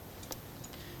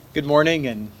Good morning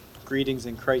and greetings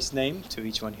in Christ's name to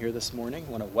each one here this morning.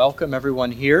 I want to welcome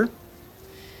everyone here.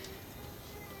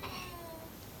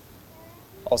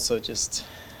 Also, just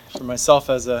for myself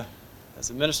as a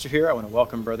minister here, I want to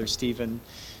welcome Brother Stephen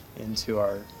into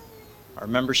our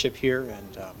membership here,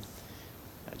 and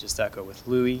I just echo with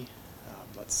Louis.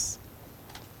 Let's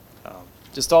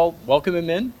just all welcome him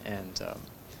in, and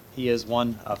he is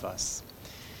one of us.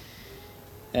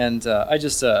 And I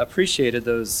just appreciated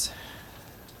those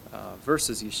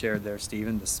verses you shared there,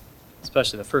 Stephen,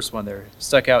 especially the first one there,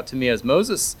 stuck out to me as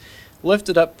Moses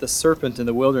lifted up the serpent in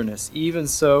the wilderness. Even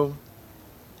so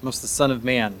must the Son of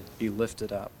Man be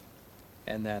lifted up.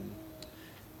 And then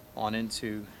on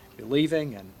into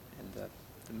believing and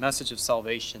the message of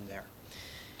salvation there.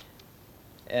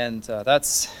 And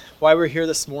that's why we're here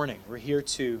this morning. We're here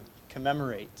to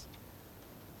commemorate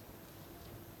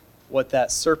what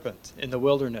that serpent in the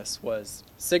wilderness was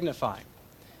signifying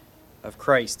of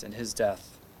Christ and his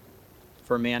death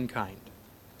for mankind.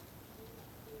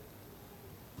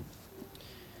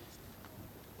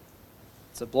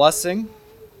 It's a blessing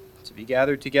to be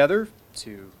gathered together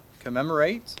to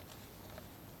commemorate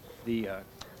the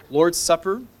Lord's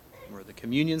Supper, or the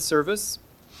communion service,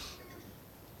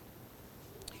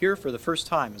 here for the first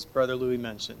time, as Brother Louis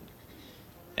mentioned.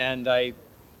 And I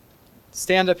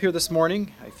stand up here this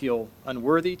morning. I feel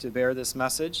unworthy to bear this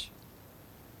message.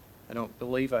 I don't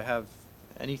believe I have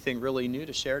anything really new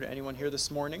to share to anyone here this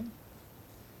morning.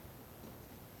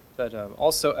 But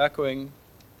also echoing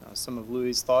some of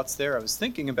Louis' thoughts there, I was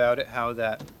thinking about it, how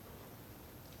that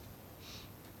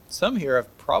some here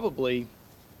have probably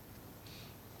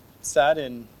sat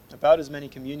in about as many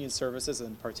communion services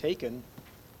and partaken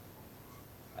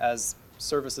as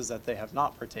services that they have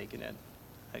not partaken in.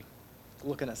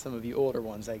 Looking at some of you older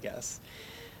ones, I guess.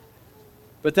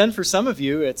 But then for some of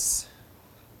you, it's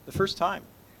the first time.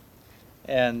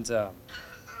 And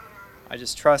I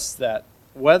just trust that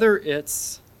whether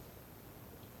it's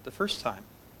the first time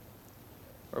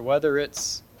or whether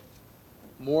it's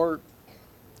more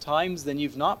times than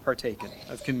you've not partaken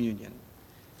of communion,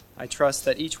 I trust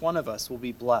that each one of us will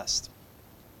be blessed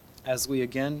as we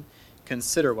again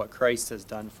consider what Christ has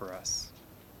done for us.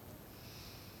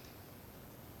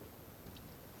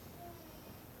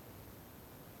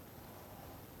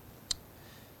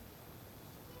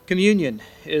 Communion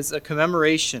is a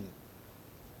commemoration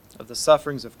of the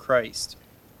sufferings of Christ.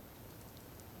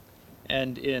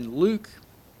 And in Luke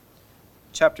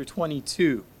chapter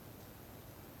 22,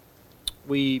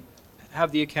 we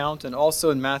have the account, and also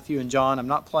in Matthew and John. I'm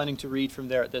not planning to read from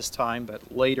there at this time,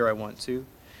 but later I want to.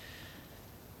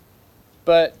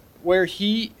 But where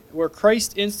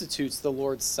Christ institutes the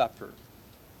Lord's Supper.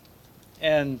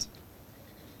 And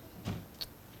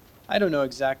I don't know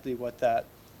exactly what that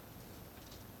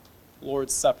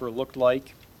Lord's Supper looked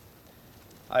like.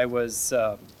 I was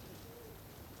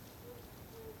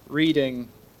reading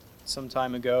some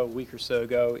time ago, a week or so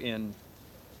ago, in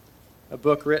a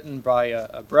book written by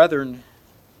a Brethren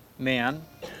man,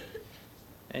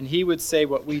 and he would say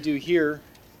what we do here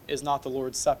is not the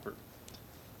Lord's Supper.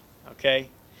 Okay?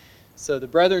 So the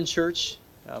Brethren Church,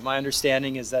 my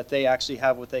understanding is that they actually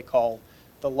have what they call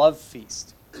the love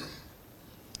feast.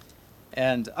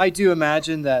 And I do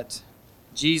imagine that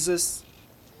Jesus,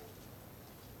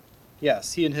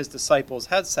 yes, he and his disciples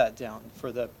had sat down for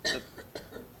the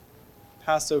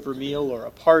Passover meal, or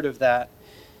a part of that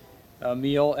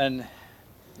meal. And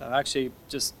actually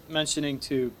just mentioning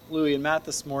to Louis and Matt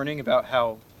this morning about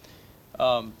how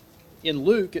in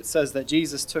Luke it says that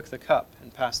Jesus took the cup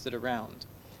and passed it around.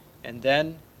 And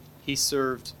then he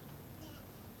served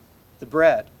the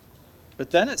bread.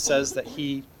 But then it says that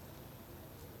he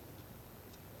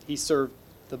served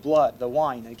the blood, the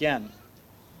wine again.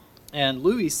 And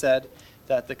Louis said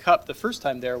that the cup the first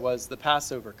time there was the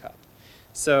Passover cup.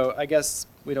 So I guess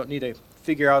we don't need to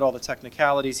figure out all the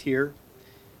technicalities here.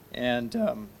 And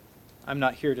I'm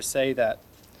not here to say that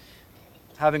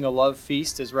having a love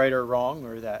feast is right or wrong,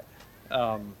 or that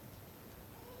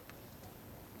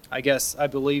I guess I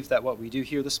believe that what we do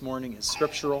here this morning is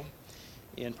scriptural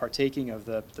in partaking of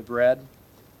the bread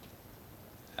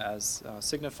as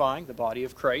signifying the body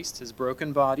of Christ, his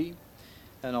broken body,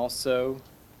 and also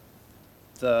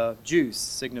the juice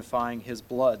signifying his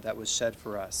blood that was shed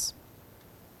for us.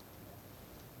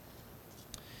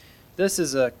 This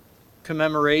is a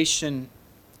commemoration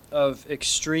of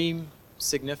extreme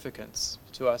significance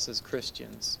to us as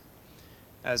Christians,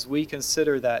 as we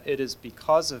consider that it is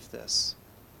because of this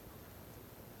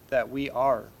that we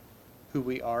are who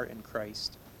we are in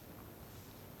Christ.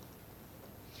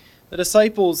 The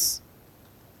disciples,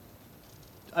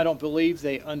 I don't believe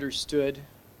they understood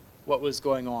what was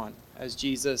going on as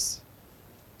Jesus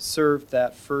served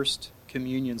that first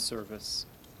communion service.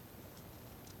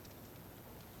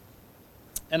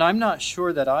 And I'm not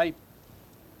sure that I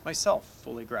myself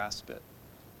fully grasp it.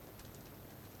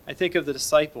 I think of the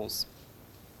disciples.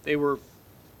 They were,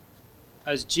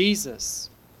 as Jesus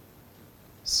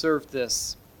served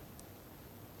this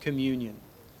communion,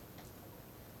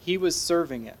 he was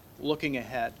serving it, looking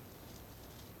ahead.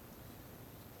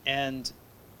 And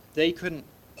they couldn't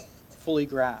fully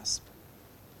grasp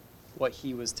what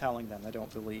he was telling them, I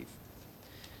don't believe.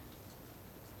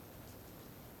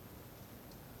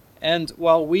 And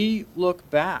while we look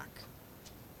back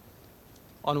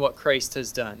on what Christ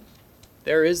has done,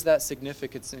 there is that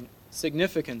significance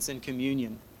in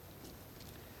communion.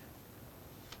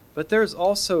 But there's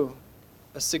also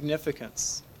a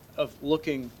significance of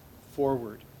looking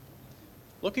forward.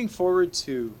 Looking forward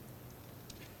to,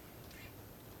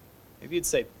 maybe you'd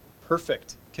say,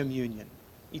 perfect communion,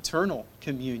 eternal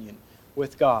communion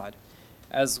with God,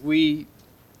 as we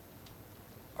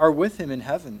are with him in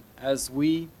heaven, as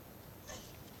we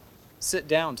sit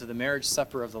down to the marriage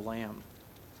supper of the Lamb.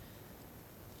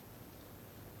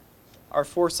 Our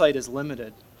foresight is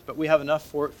limited, but we have enough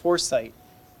foresight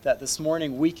that this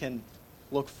morning we can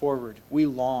look forward. We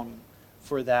long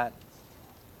for that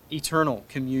eternal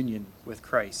communion with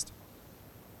Christ.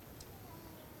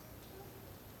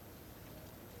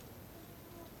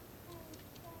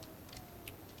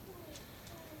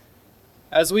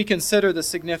 As we consider the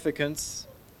significance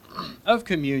of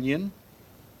communion,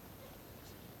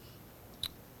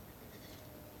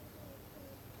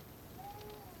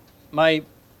 my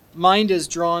mind is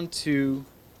drawn to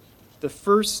the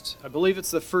first, I believe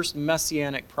it's the first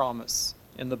messianic promise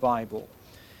in the Bible,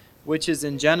 which is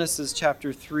in Genesis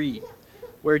chapter 3,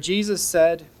 where Jesus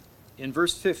said, in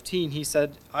verse 15, he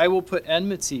said, "I will put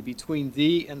enmity between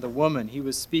thee and the woman." He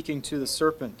was speaking to the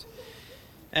serpent.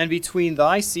 "And between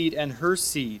thy seed and her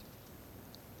seed.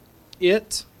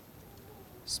 It,"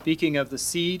 speaking of the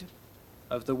seed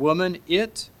of the woman,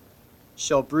 "it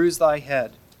shall bruise thy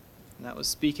head." And that was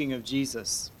speaking of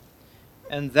Jesus.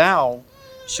 "And thou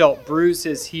shalt bruise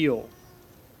his heel,"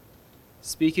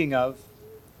 speaking of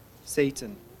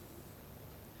Satan.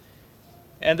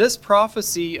 And this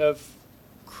prophecy of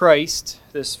Christ,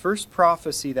 this first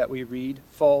prophecy that we read,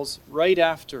 falls right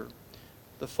after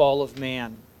the fall of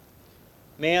man.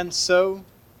 Man so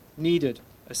needed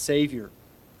a Savior.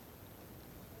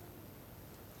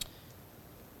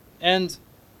 And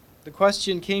the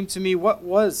question came to me, what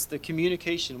was the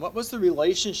communication? What was the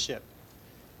relationship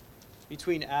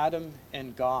between Adam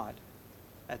and God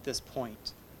at this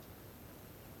point?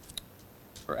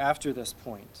 Or after this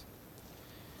point?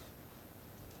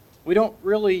 We don't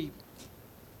really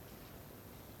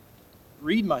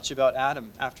read much about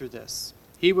Adam after this.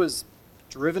 He was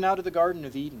driven out of the Garden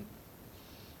of Eden.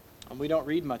 And we don't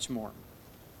read much more.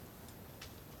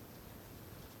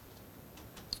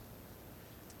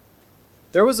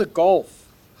 There was a gulf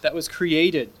that was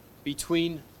created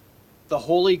between the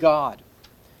holy God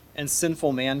and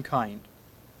sinful mankind.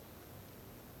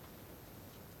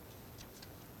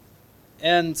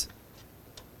 And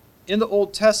in the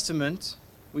Old Testament,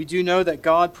 we do know that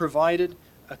God provided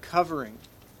a covering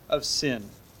of sin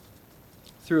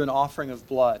through an offering of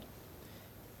blood.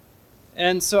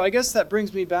 And so I guess that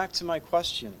brings me back to my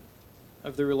question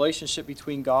of the relationship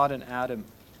between God and Adam.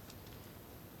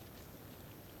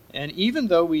 And even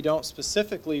though we don't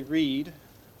specifically read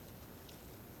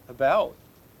about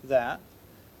that,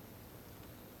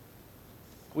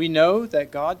 we know that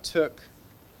God took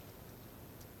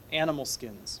animal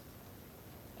skins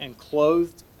and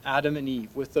clothed Adam and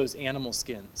Eve with those animal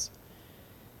skins.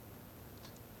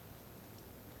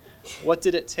 What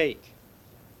did it take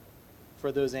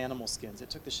for those animal skins? It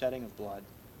took the shedding of blood.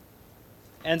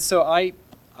 And so I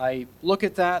look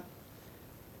at that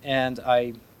and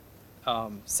I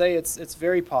say it's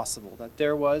very possible that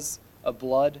there was a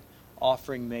blood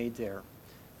offering made there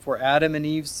for Adam and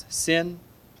Eve's sin,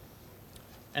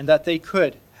 and that they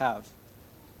could have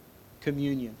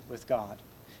communion with God,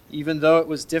 even though it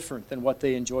was different than what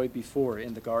they enjoyed before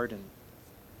in the garden.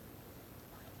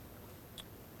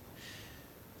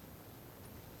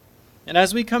 And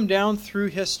as we come down through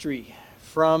history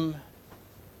from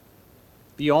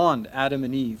beyond Adam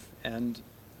and Eve and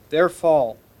their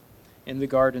fall in the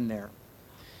garden there,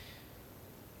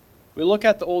 we look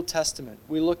at the Old Testament.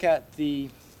 We look at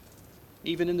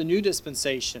even in the New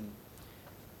Dispensation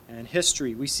and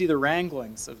history, we see the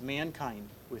wranglings of mankind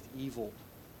with evil.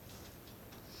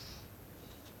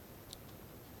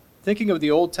 Thinking of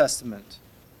the Old Testament,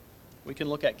 we can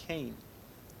look at Cain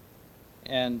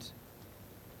and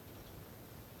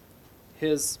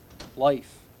his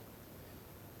life.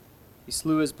 He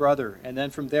slew his brother, and then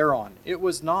from there on, it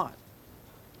was not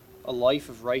a life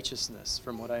of righteousness,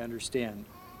 from what I understand.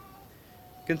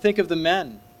 You can think of the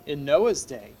men in Noah's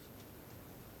day.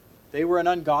 They were an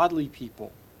ungodly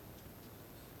people.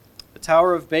 The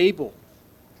Tower of Babel,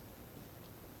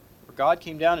 where God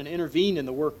came down and intervened in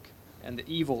the work and the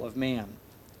evil of man.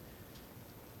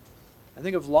 I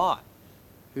think of Lot,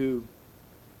 who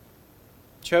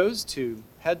chose to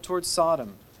head towards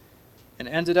Sodom and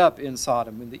ended up in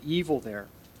Sodom and the evil there.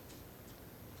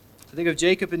 I think of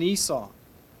Jacob and Esau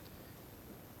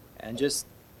and just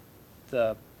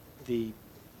the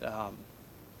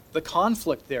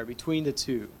conflict there between the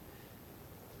two,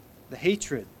 the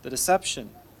hatred, the deception.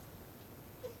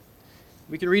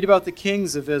 We can read about the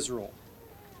kings of Israel,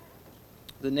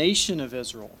 the nation of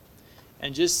Israel,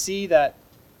 and just see that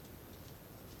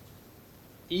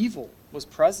evil was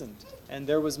present, and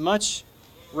there was much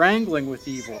wrangling with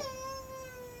evil.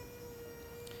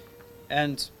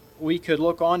 And we could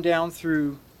look on down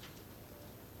through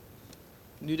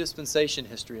New Dispensation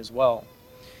history as well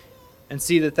and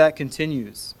see that that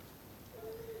continues.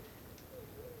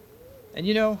 And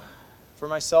you know, for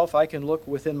myself, I can look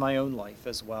within my own life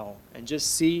as well and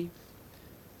just see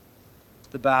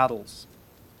the battles,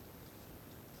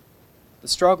 the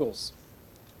struggles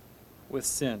with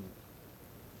sin.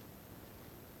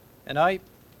 And I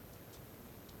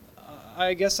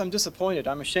guess I'm disappointed.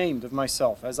 I'm ashamed of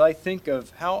myself as I think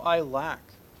of how I lack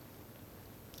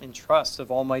in trust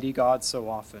of Almighty God so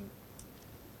often.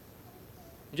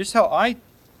 And just how I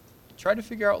try to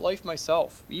figure out life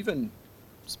myself, even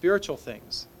spiritual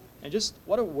things. And just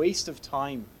what a waste of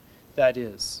time that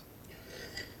is.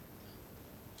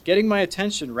 Getting my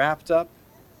attention wrapped up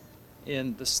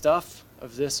in the stuff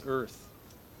of this earth.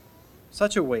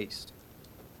 Such a waste.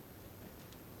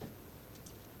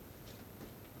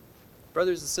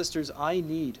 Brothers and sisters, I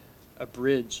need a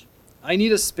bridge. I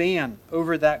need a span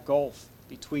over that gulf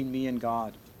between me and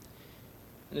God.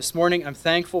 And this morning, I'm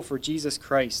thankful for Jesus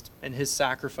Christ and his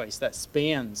sacrifice that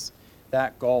spans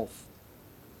that gulf.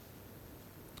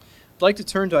 I'd like to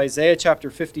turn to Isaiah chapter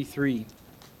 53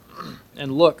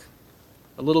 and look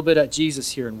a little bit at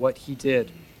Jesus here and what he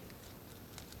did.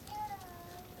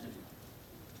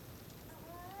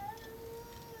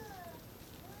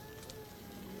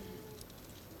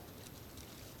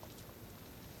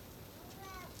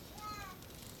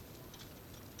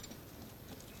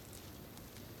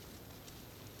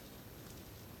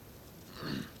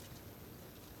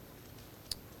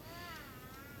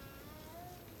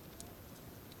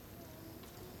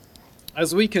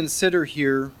 As we consider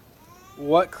here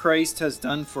what Christ has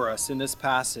done for us in this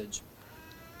passage,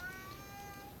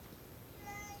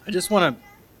 I just want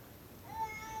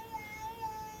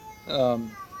to,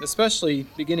 especially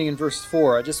beginning in verse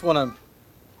 4, I just want to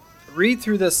read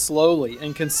through this slowly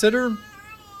and consider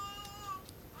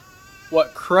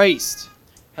what Christ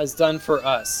has done for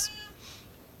us.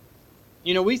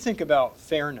 You know, we think about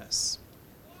fairness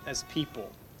as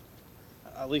people.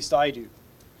 At least I do.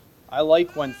 I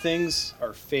like when things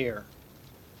are fair.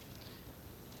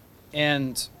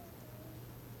 And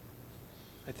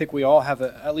I think we all have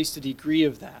at least a degree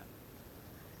of that.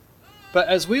 But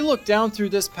as we look down through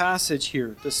this passage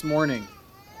here this morning,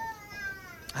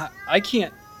 I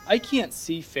can't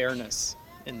see fairness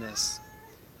in this.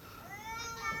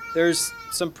 There's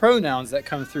some pronouns that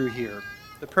come through here.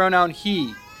 The pronoun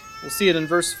he. We'll see it in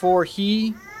verse 4,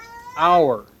 he,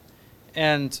 our.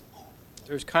 And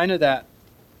there's kind of that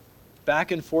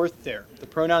back and forth there. The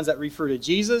pronouns that refer to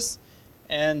Jesus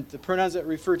and the pronouns that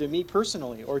refer to me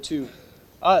personally or to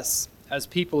us as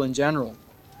people in general.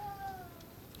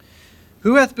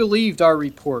 Who hath believed our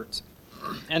report?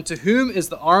 And to whom is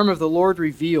the arm of the Lord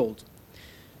revealed?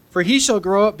 For he shall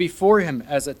grow up before him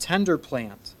as a tender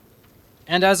plant,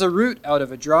 and as a root out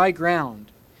of a dry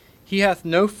ground. He hath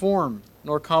no form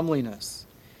nor comeliness.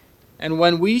 And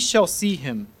when we shall see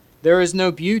him, there is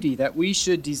no beauty that we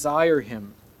should desire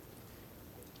him.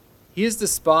 He is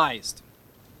despised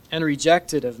and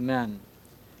rejected of men,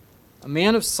 a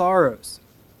man of sorrows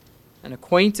and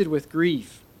acquainted with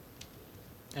grief.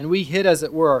 And we hid, as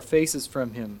it were, our faces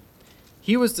from him.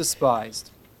 He was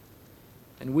despised,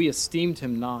 and we esteemed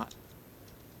him not.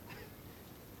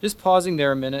 Just pausing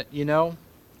there a minute, you know,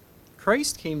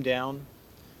 Christ came down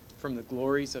from the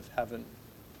glories of heaven.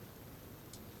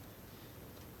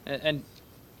 And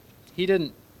he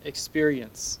didn't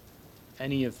experience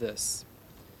any of this.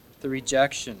 The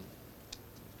rejection,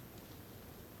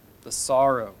 the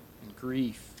sorrow and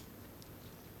grief,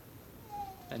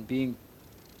 and being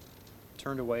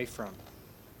turned away from.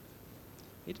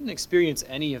 He didn't experience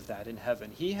any of that in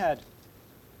heaven. He had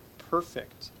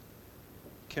perfect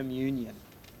communion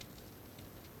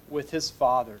with his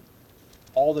Father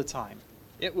all the time.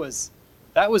 That was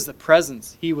the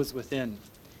presence he was within.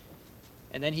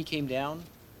 And then he came down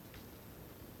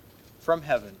from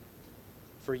heaven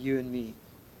for you and me.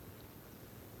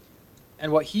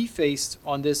 And what he faced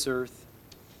on this earth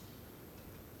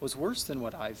was worse than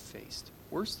what I've faced,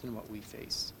 worse than what we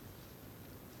face.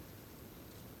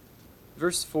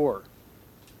 Verse 4,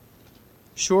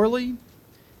 surely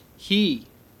he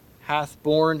hath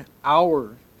borne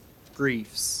our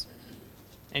griefs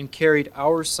and carried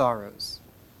our sorrows.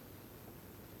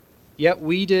 Yet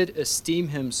we did esteem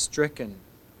him stricken,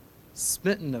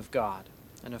 smitten of God,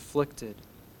 and afflicted.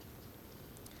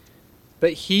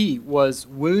 But he was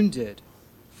wounded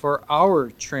for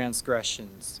our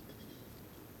transgressions.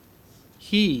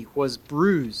 He was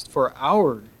bruised for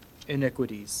our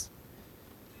iniquities.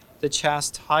 The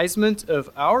chastisement of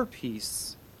our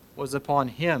peace was upon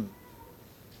him,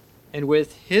 and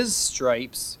with his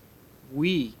stripes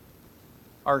we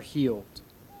are healed.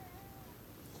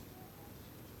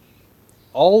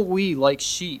 All we like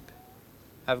sheep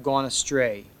have gone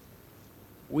astray.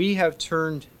 We have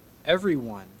turned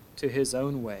everyone to his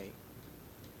own way.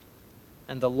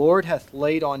 And the Lord hath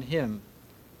laid on him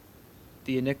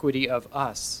the iniquity of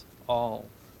us all.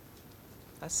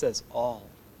 That says all.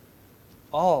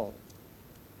 All.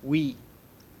 We.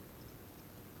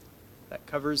 That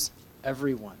covers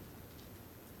everyone.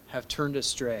 Have turned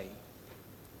astray.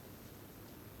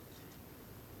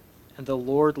 And the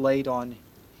Lord laid on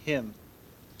him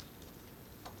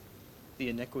the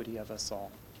iniquity of us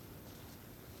all.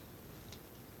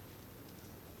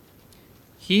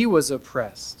 He was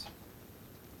oppressed,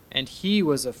 and he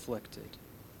was afflicted,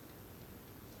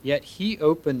 yet he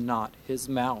opened not his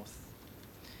mouth.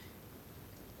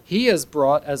 He is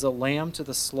brought as a lamb to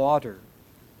the slaughter,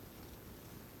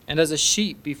 and as a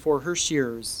sheep before her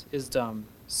shearers is dumb,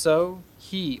 so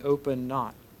he opened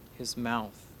not his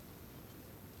mouth.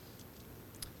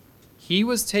 He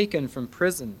was taken from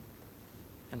prison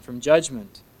and from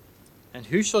judgment, and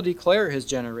who shall declare his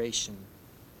generation?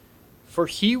 For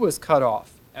he was cut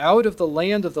off out of the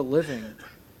land of the living.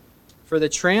 For the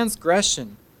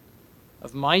transgression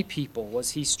of my people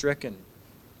was he stricken.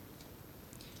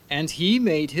 And he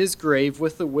made his grave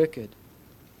with the wicked,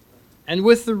 and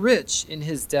with the rich in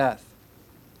his death,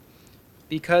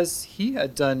 because he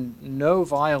had done no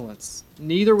violence,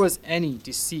 neither was any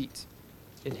deceit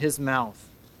in his mouth.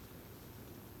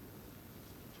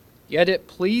 Yet it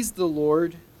pleased the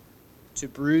Lord to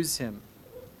bruise him.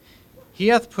 He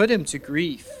hath put him to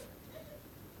grief.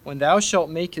 When thou shalt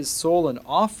make his soul an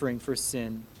offering for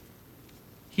sin,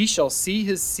 he shall see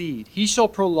his seed, he shall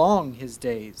prolong his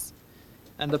days,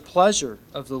 and the pleasure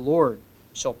of the Lord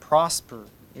shall prosper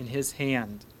in his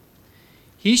hand.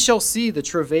 He shall see the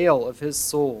travail of his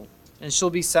soul, and shall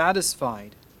be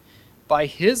satisfied. By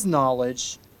his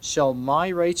knowledge shall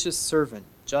my righteous servant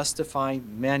justify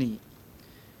many,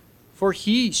 for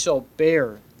he shall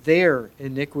bear their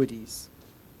iniquities.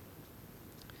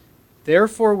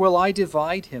 Therefore will I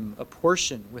divide him a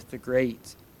portion with the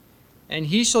great, and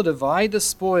he shall divide the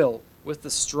spoil with the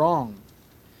strong,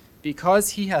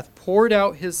 because he hath poured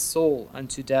out his soul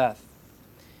unto death.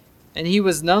 And he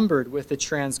was numbered with the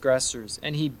transgressors,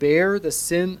 and he bare the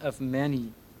sin of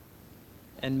many,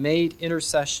 and made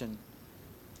intercession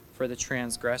for the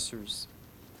transgressors.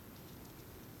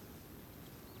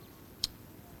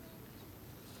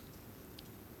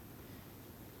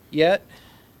 Yet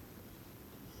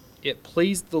it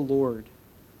pleased the Lord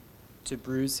to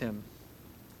bruise him.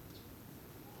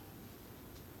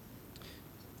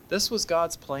 This was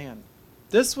God's plan.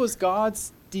 This was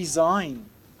God's design.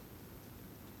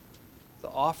 The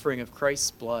offering of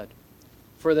Christ's blood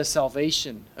for the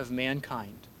salvation of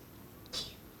mankind.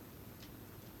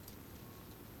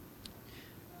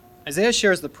 Isaiah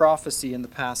shares the prophecy in the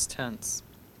past tense.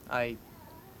 I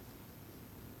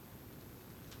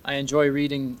enjoy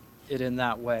reading it in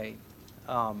that way.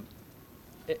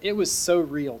 It was so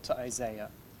real to Isaiah,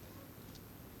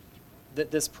 that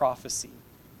this prophecy.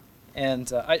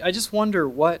 And I just wonder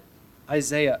what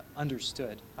Isaiah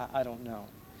understood. I don't know.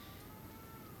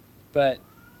 But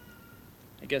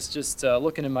I guess just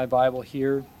looking in my Bible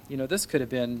here, this could have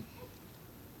been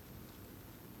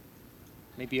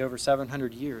maybe over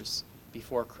 700 years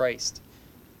before Christ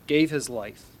gave his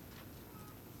life.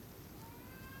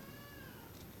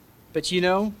 But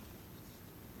even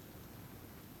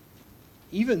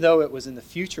though it was in the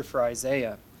future for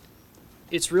Isaiah,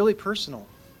 it's really personal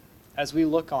as we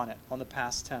look on it on the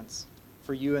past tense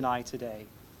for you and I today.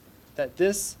 That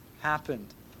this happened,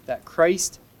 that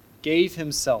Christ gave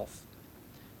himself.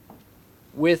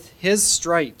 With his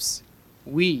stripes,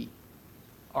 we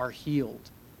are healed.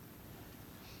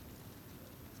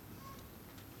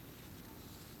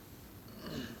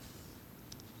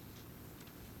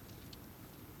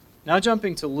 Now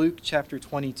jumping to Luke chapter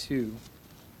 22.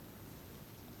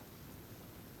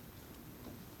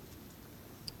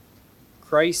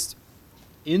 Christ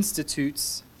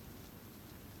institutes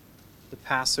the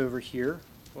Passover here,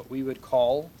 what we would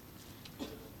call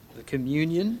the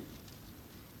communion.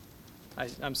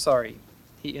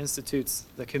 He institutes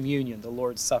the communion, the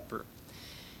Lord's Supper.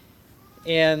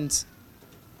 And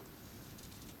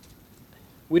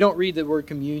we don't read the word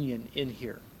communion in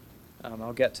here.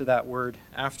 I'll get to that word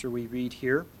after we read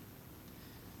here.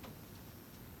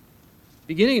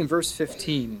 Beginning in verse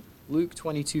 15, Luke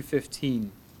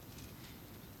 22:15.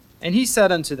 And he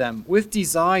said unto them, With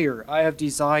desire I have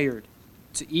desired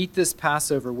to eat this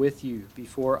Passover with you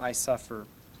before I suffer.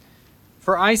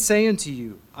 For I say unto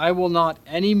you, I will not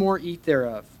any more eat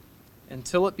thereof,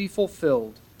 until it be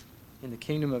fulfilled in the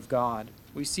kingdom of God.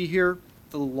 We see here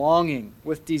the longing,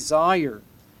 with desire.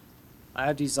 I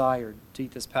have desired to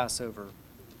eat this Passover.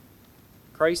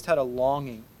 Christ had a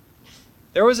longing.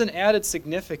 There was an added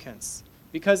significance,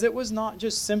 because it was not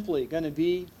just simply going to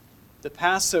be the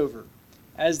Passover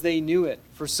as they knew it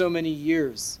for so many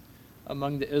years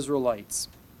among the Israelites.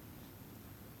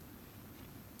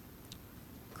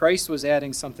 Christ was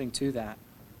adding something to that.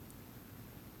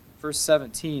 Verse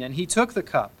 17, And he took the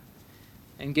cup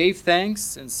and gave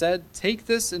thanks and said, Take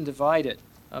this and divide it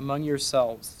among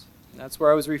yourselves. And that's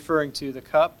where I was referring to the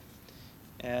cup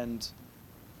and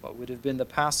what would have been the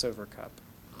Passover cup.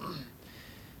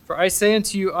 For I say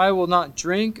unto you, I will not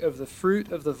drink of the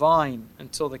fruit of the vine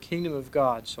until the kingdom of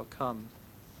God shall come.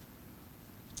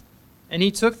 And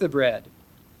he took the bread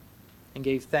and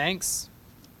gave thanks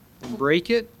and brake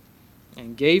it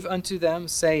and gave unto them,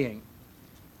 saying,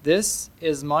 This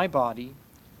is my body,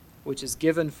 which is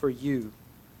given for you.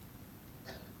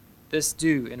 This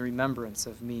do in remembrance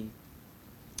of me.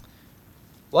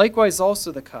 Likewise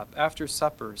also the cup after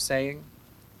supper, saying,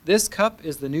 This cup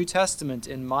is the New Testament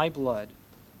in my blood,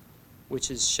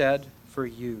 which is shed for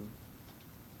you.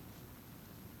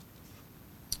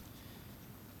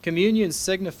 Communion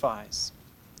signifies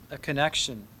a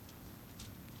connection.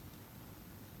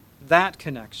 That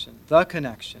connection, the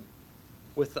connection,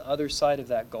 with the other side of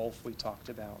that gulf we talked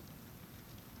about.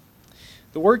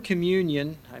 The word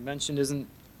communion, I mentioned, isn't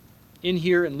in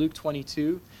here in Luke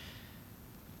 22.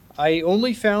 I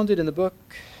only found it in the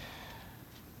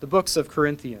books of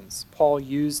Corinthians. Paul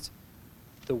used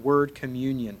the word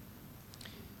communion.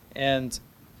 And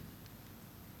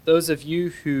those of you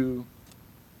who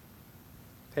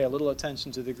pay a little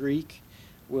attention to the Greek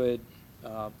would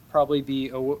probably be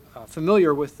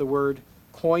familiar with the word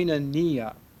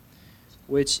koinonia,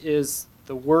 which is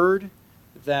the word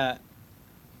that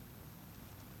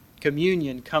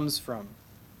communion comes from.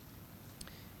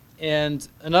 And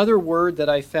another word that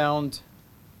I found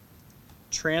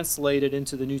translated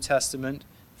into the New Testament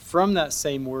from that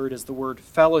same word is the word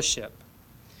fellowship.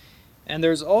 And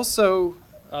there's also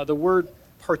the word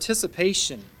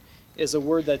participation is a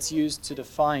word that's used to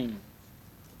define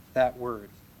that word.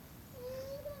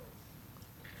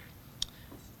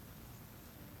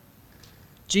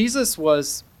 Jesus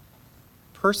was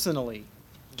personally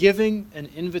giving an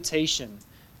invitation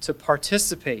to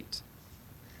participate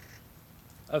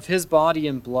of his body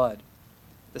and blood,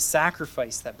 the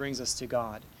sacrifice that brings us to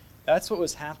God. That's what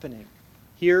was happening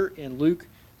here in Luke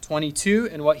 22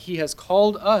 and what he has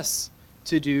called us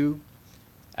to do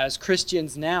as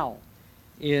Christians now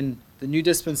in the new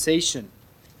dispensation.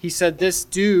 He said, This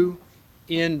do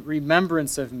in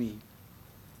remembrance of me.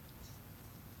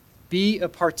 Be a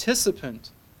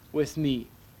participant with me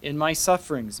in my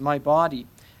sufferings, my body,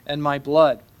 and my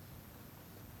blood.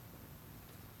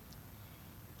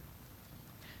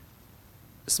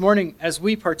 This morning, as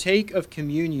we partake of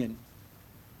communion,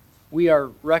 we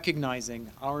are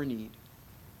recognizing our need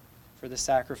for the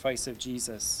sacrifice of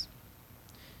Jesus.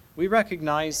 We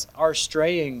recognize our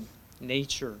straying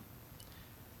nature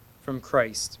from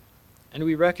Christ, and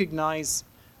we recognize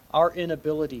our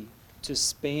inability to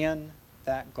span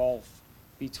that gulf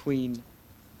between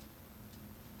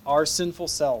our sinful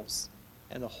selves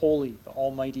and the holy, the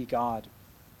almighty God.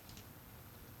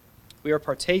 We are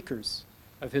partakers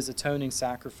of his atoning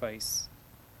sacrifice.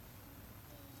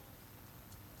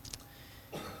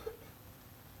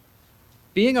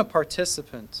 Being a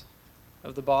participant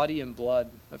of the body and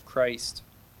blood of Christ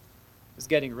is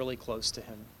getting really close to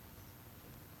him.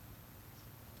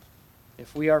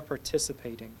 If we are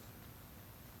participating.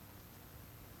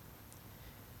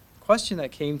 Question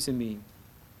that came to me: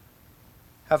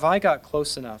 have I got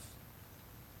close enough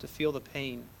to feel the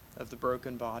pain of the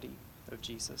broken body of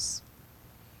Jesus?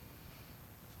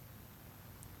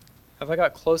 Have I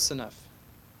got close enough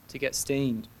to get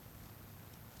stained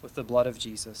with the blood of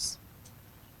Jesus?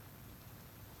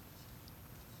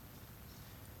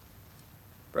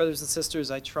 Brothers and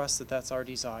sisters, I trust that that's our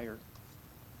desire,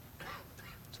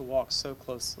 to walk so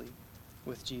closely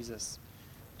with Jesus,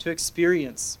 to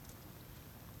experience,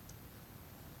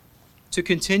 to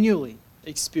continually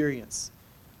experience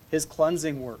his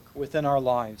cleansing work within our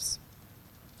lives,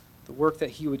 the work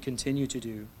that he would continue to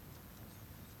do.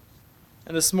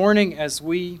 And this morning, as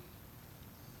we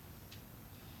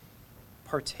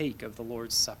partake of the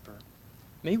Lord's Supper,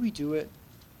 may we do it,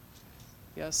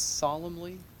 yes,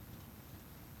 solemnly,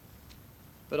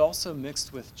 but also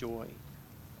mixed with joy,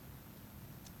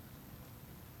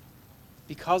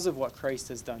 because of what Christ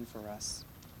has done for us.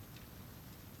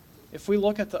 If we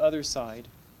look at the other side,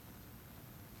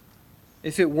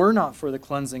 if it were not for the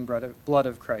cleansing blood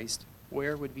of Christ,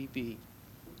 where would we be?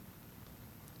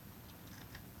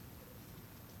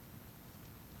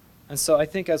 And so I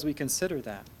think as we consider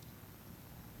that,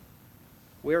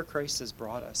 where Christ has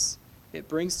brought us, it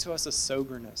brings to us a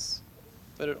soberness,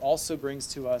 but it also brings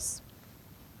to us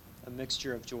a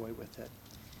mixture of joy with it.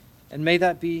 And may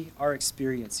that be our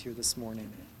experience here this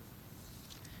morning.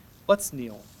 Let's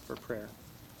kneel for prayer.